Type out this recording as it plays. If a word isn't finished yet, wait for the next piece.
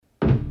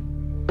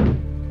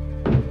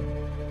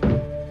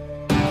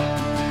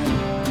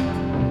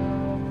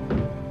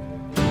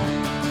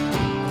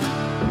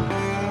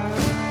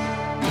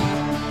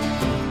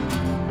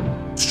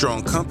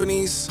Strong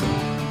companies,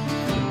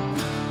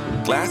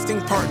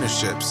 lasting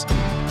partnerships,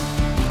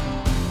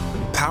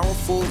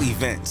 powerful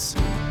events.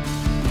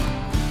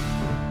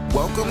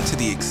 Welcome to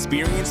the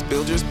Experience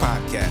Builders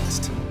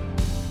Podcast.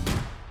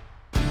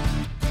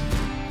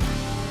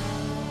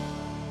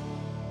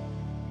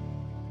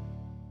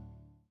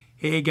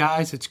 Hey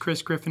guys, it's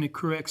Chris Griffin at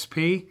Crew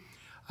XP.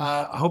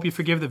 I hope you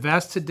forgive the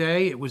vest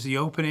today. It was the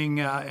opening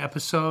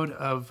episode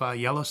of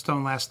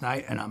Yellowstone last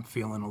night, and I'm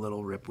feeling a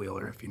little Rip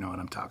Wheeler, if you know what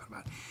I'm talking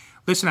about.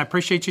 Listen, I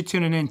appreciate you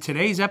tuning in.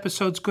 Today's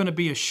episode's going to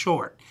be a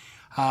short,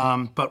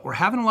 but we're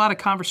having a lot of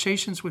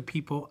conversations with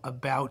people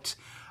about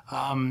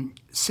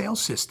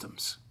sales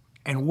systems.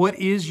 And what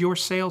is your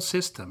sales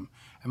system?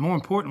 And more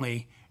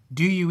importantly,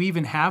 do you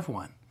even have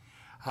one?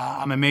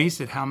 I'm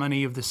amazed at how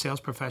many of the sales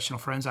professional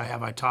friends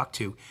I talk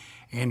to,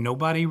 and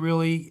nobody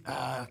really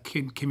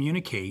can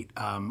communicate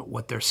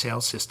what their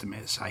sales system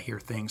is. I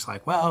hear things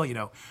like,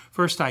 well,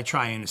 first I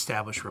try and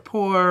establish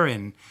rapport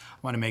and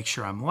want to make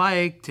sure I'm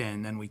liked,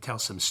 and then we tell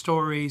some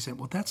stories. And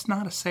well, that's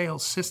not a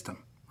sales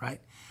system, right?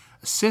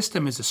 A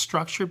system is a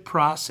structured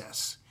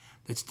process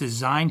that's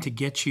designed to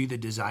get you the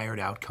desired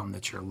outcome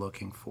that you're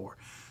looking for.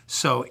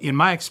 So in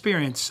my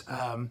experience,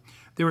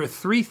 there are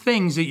three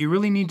things that you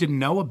really need to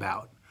know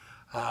about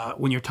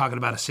when you're talking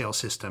about a sales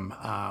system,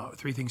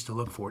 three things to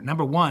look for.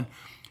 Number one,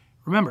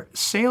 remember,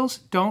 sales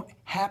don't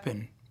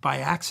happen by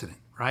accident,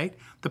 right?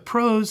 The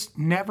pros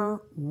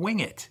never wing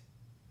it,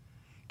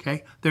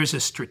 okay? They're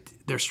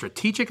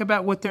strategic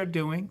about what they're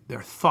doing.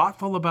 They're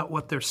thoughtful about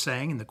what they're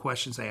saying and the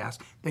questions they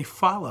ask. They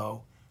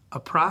follow a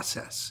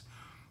process,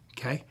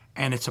 okay?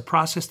 And it's a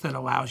process that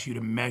allows you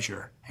to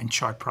measure and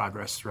chart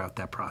progress throughout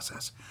that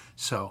process.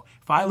 So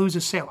if I lose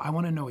a sale, I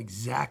want to know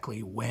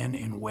exactly when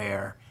and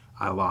where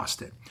I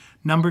lost it.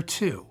 Number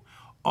two,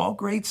 all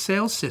great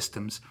sales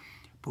systems,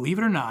 believe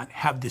it or not,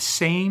 have the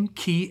same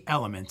key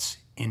elements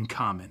in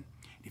common.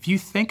 If you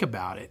think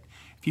about it,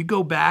 if you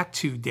go back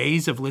to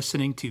days of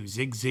listening to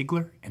Zig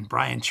Ziglar and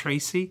Brian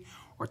Tracy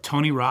or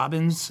Tony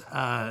Robbins'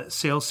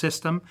 sales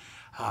system,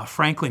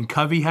 Franklin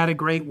Covey had a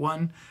great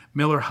one,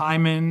 Miller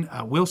Hyman,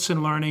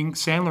 Wilson Learning,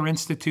 Sandler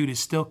Institute is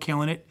still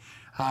killing it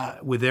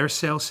with their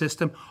sales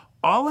system.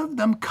 All of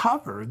them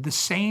cover the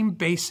same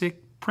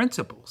basic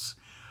principles.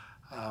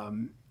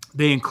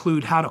 They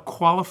include how to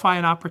qualify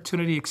an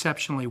opportunity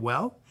exceptionally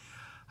well.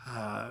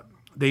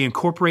 They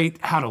incorporate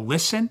how to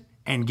listen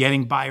and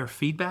getting buyer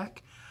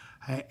feedback,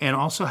 and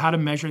also how to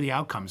measure the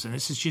outcomes. And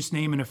this is just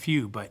naming a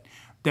few, but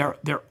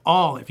they're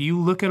all, if you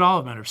look at all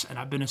of them, and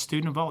I've been a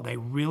student of all, they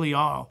really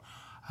all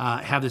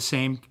have the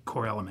same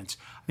core elements.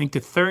 I think the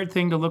third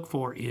thing to look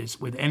for is,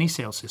 with any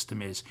sales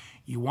system, is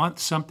you want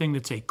something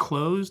that's a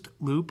closed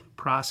loop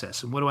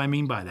process. And what do I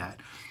mean by that?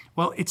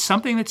 Well, it's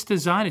something that's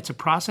designed, it's a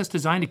process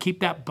designed to keep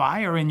that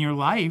buyer in your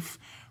life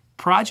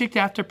project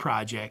after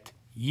project,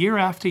 year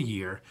after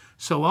year.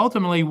 So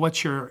ultimately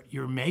what you're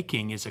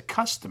making is a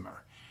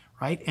customer,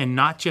 right? And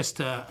not just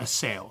a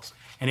sales.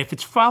 And if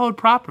it's followed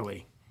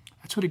properly,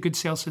 that's what a good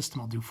sales system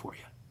will do for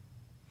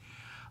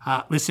you.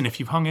 Listen, if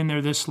you've hung in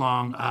there this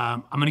long,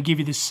 I'm going to give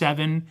you the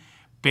 7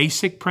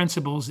 basic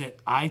principles that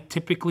I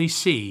typically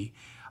see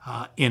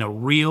in a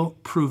real,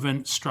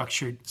 proven,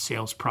 structured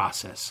sales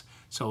process.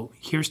 So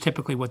here's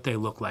typically what they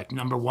look like.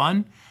 Number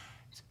one,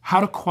 how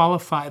to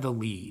qualify the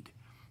lead.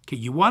 Okay,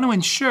 you want to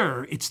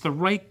ensure it's the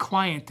right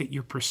client that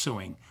you're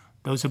pursuing.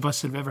 Those of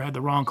us that have ever had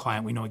the wrong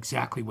client, we know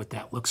exactly what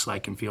that looks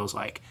like and feels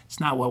like. It's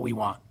not what we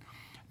want.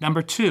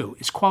 Number two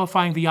is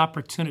qualifying the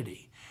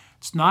opportunity.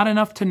 It's not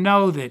enough to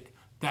know that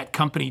that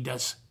company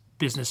does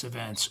business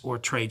events or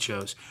trade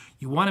shows.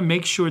 You want to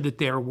make sure that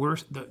they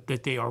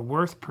are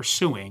worth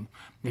pursuing,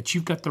 that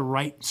you've got the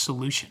right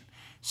solution.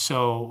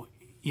 So,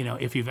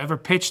 if you've ever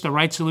pitched the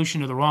right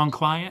solution to the wrong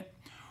client,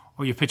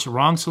 or you pitched the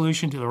wrong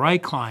solution to the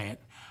right client,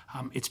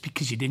 it's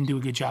because you didn't do a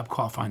good job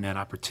qualifying that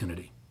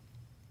opportunity.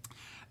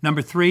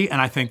 Number 3,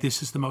 and I think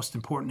this is the most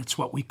important, it's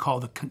what we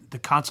call the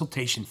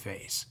consultation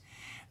phase.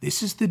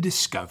 This is the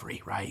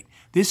discovery, right?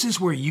 This is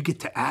where you get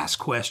to ask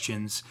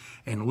questions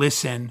and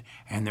listen,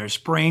 and there's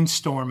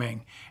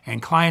brainstorming, and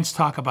clients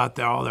talk about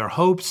all their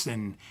hopes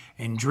and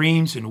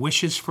dreams and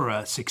wishes for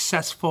a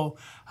successful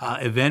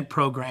event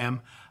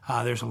program.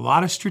 There's a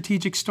lot of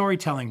strategic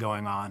storytelling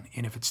going on,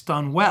 and if it's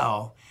done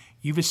well,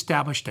 you've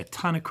established a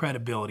ton of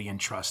credibility and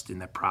trust in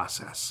the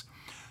process.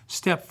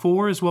 Step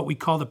 4 is what we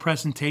call the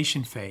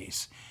presentation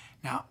phase.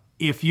 Now,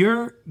 if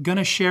you're going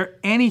to share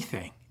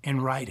anything in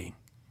writing,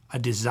 a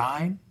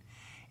design,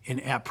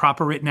 a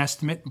proper written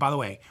estimate, by the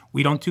way,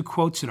 we don't do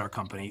quotes at our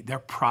company, they're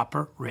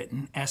proper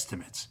written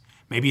estimates.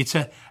 Maybe it's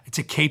a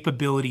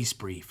capabilities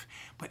brief,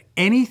 but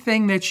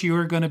anything that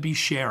you're going to be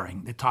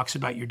sharing that talks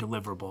about your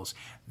deliverables,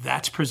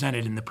 that's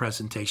presented in the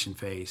presentation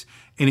phase,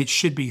 and it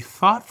should be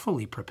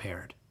thoughtfully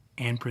prepared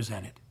and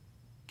presented.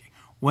 Okay.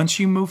 Once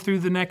you move through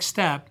the next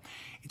step,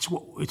 it's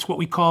what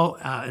we call,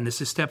 and this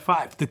is step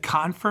 5, the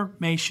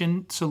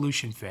confirmation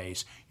solution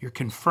phase. You're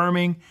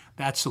confirming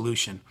that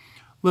solution.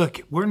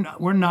 Look,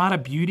 we're not a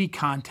beauty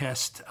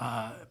contest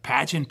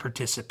pageant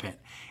participant.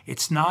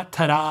 It's not,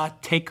 ta-da,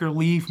 take or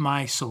leave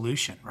my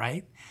solution,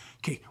 right?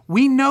 Okay,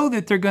 we know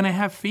that they're going to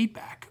have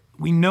feedback.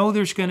 We know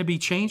there's going to be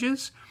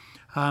changes.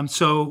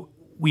 So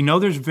we know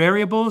there's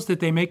variables that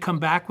they may come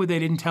back with they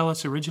didn't tell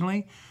us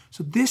originally.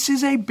 So this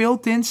is a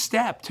built-in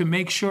step to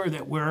make sure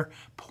that we're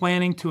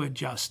planning to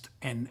adjust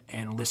and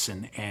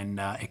listen and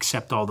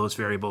accept all those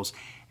variables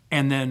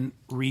and then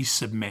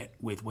resubmit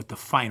with what the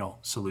final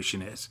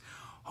solution is.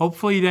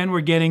 Hopefully then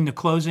we're getting the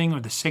closing or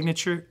the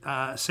signature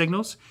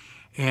signals,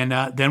 and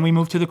then we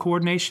move to the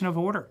coordination of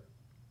order.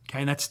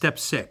 Okay, and that's step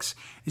 6.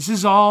 This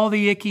is all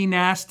the icky,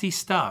 nasty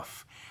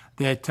stuff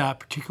that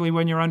particularly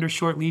when you're under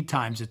short lead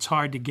times, it's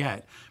hard to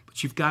get.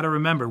 But you've got to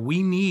remember,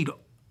 we need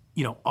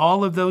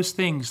all of those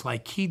things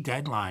like key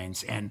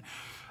deadlines and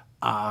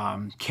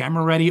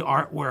camera-ready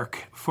artwork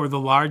for the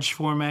large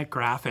format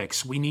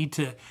graphics. We need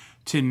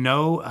to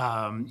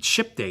know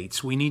ship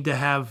dates. We need to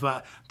have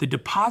the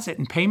deposit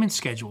and payment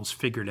schedules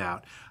figured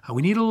out.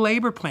 We need a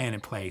labor plan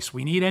in place.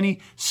 We need any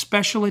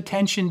special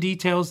attention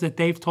details that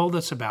they've told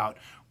us about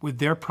with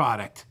their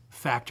product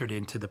factored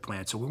into the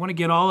plan. So we want to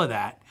get all of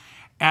that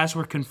as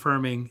we're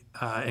confirming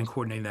and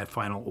coordinating that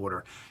final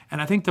order.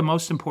 And I think the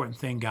most important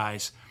thing,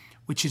 guys,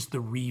 which is the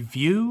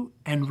review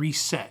and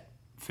reset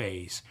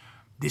phase.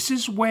 This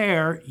is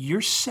where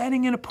you're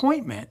setting an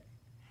appointment,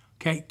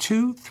 okay,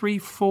 2, 3,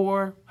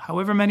 4,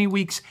 however many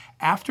weeks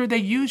after they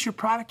use your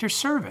product or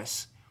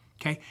service,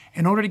 okay,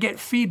 in order to get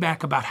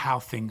feedback about how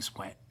things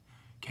went.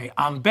 Okay,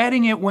 I'm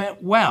betting it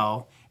went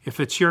well if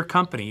it's your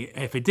company.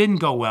 If it didn't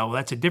go well,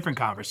 that's a different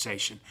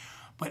conversation.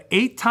 But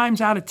 8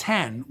 times out of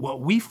 10, what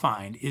we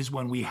find is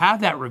when we have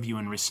that review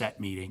and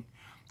reset meeting,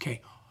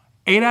 okay,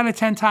 8 out of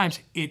 10 times,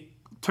 it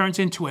turns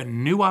into a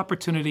new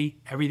opportunity.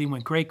 Everything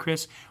went great,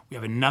 Chris. We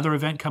have another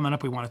event coming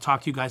up we want to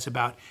talk to you guys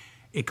about.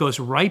 It goes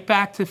right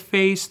back to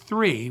phase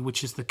 3,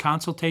 which is the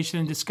consultation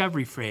and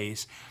discovery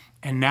phase.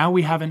 And now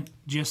we haven't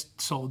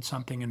just sold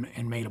something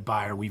and made a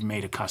buyer. We've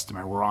made a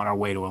customer. We're on our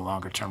way to a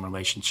longer-term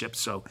relationship.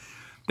 So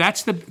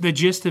that's the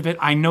gist of it.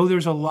 I know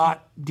there's a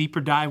lot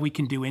deeper dive we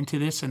can do into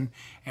this, and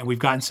we've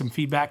gotten some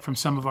feedback from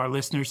some of our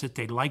listeners that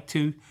they'd like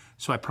to.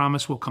 So I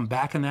promise we'll come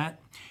back on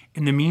that.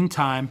 In the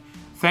meantime,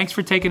 thanks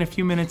for taking a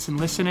few minutes and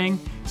listening.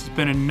 This has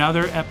been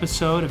another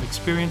episode of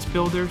Experience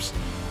Builders.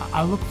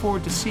 I look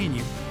forward to seeing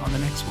you on the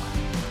next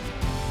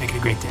one. Make it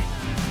a great day.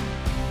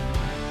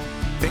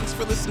 Thanks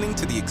for listening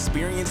to the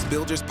Experience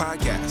Builders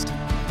podcast.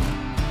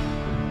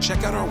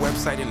 Check out our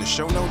website in the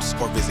show notes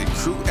or visit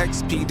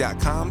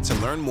crewxp.com to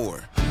learn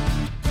more.